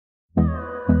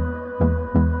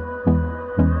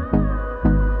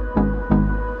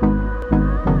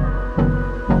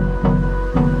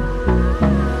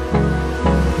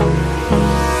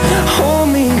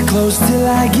close till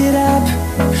I get up.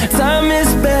 Time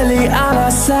is barely on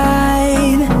our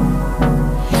side.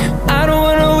 I don't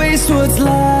wanna waste what's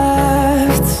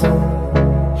left.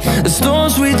 The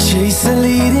storms we chase are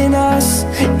leading us,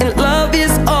 and love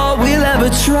is all we'll ever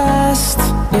trust.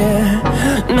 Yeah,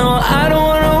 no, I don't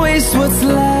wanna waste what's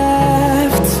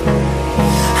left.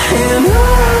 And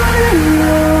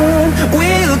on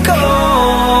we'll go,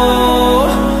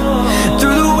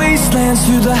 through the wastelands,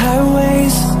 through the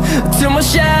highways, till my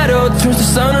shadow turns to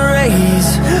sun rays.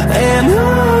 And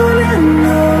on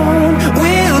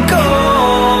we'll go,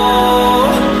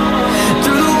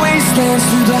 through the wastelands,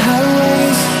 through the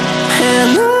highways,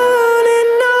 and on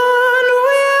we'll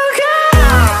go.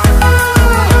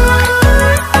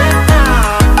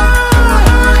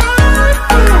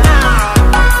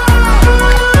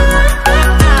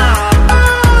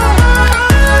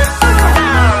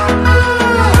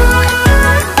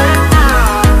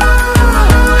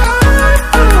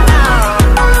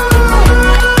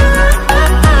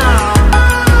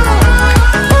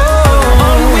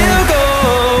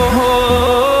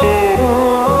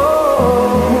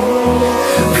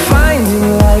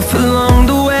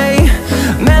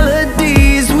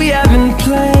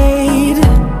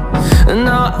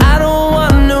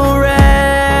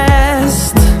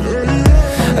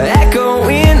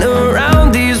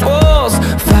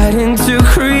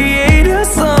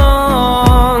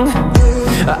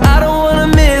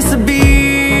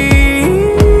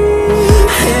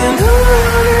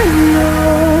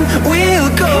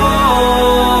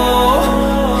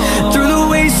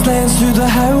 Through the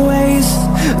highways,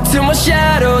 till my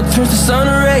shadow turns to sun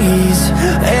rays.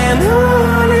 And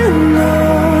on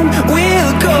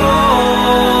we'll go,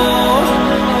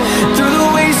 through the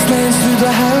wastelands, through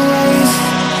the highways,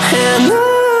 and on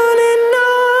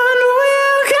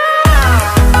we'll go.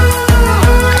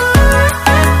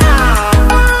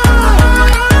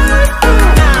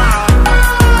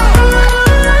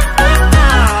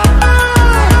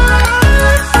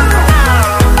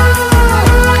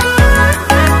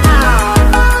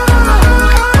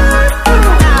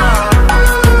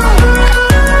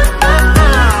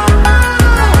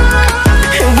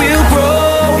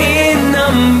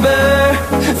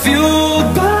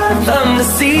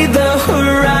 See the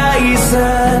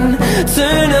horizon,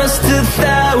 turn us to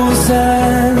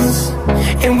thousands,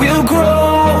 and we'll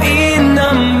grow in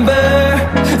number,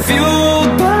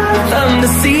 fueled by them. To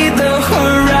see the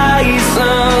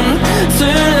horizon,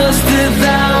 turn us to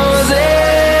thousands,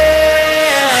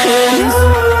 and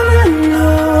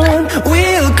on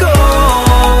we'll go,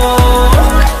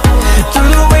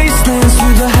 through the wastelands,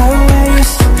 through the highways,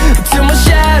 till my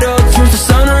shadow turns to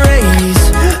sun rays.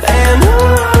 And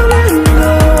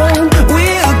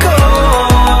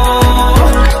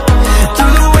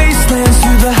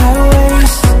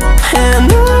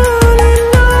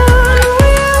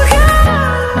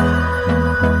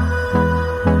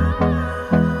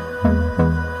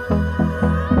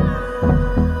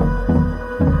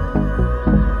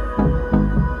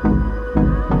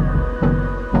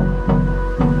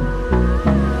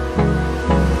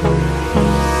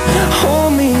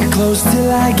close till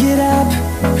I get up.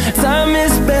 Time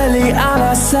is barely on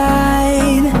our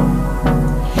side.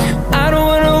 I don't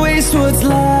wanna waste what's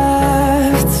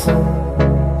left.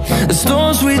 The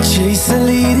storms we chase are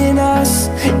leading us,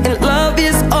 and love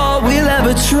is all we'll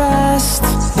ever trust.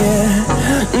 Yeah,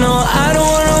 no, I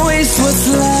don't wanna waste what's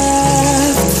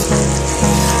left.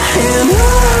 And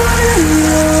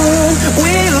on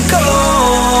we'll go,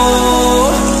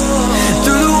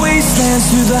 through the wastelands,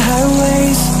 through the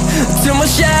highways, till my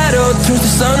shadow turns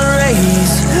to sun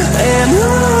rays. And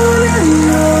on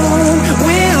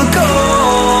we'll go,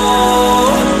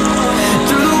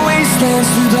 through the wastelands,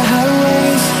 through the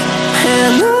highways,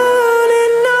 and on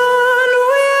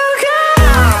we'll go.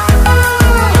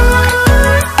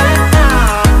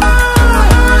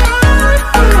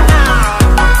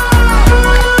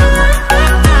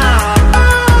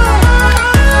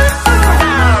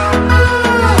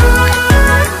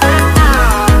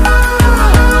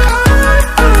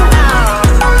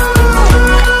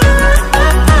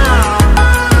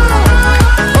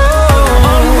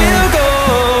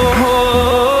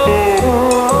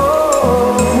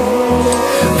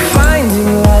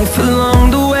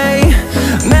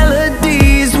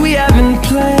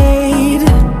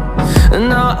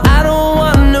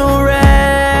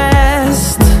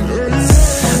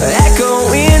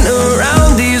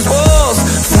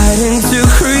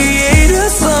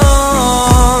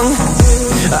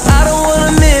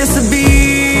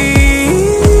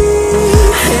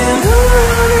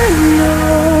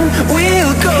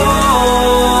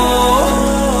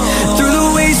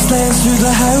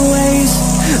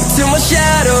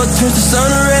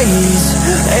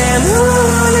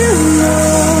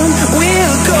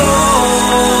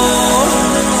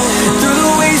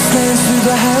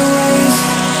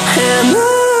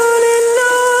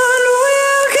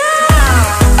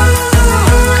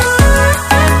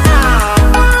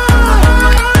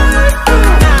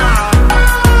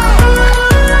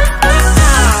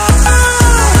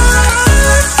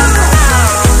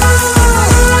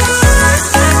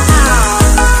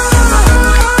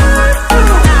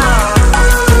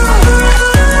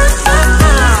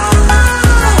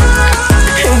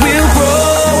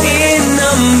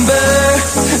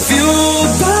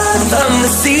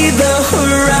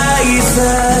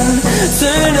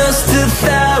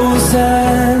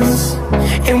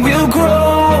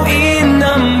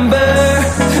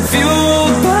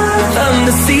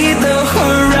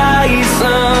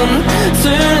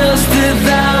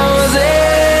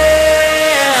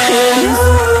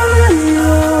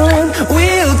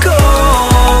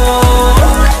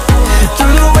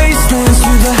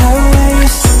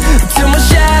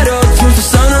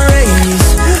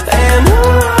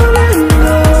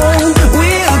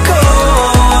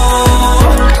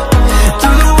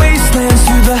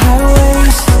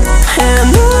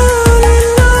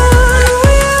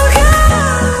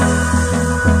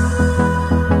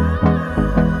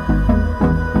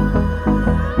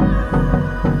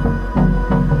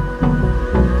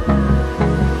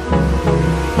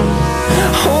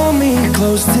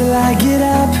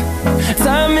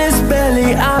 Time is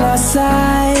barely on our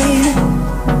side.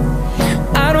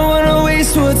 I don't wanna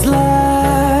waste what's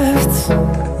left.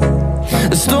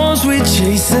 The storms we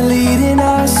chase are leading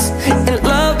us, and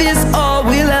love is all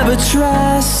we'll ever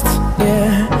trust.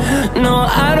 Yeah, no,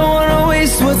 I don't wanna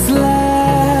waste what's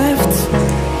left.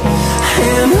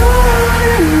 And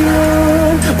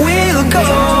on we'll go,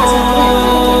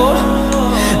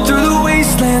 through the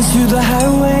wastelands, through the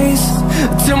highways,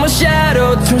 till my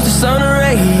shadow turns to sun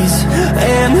rays.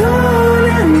 And on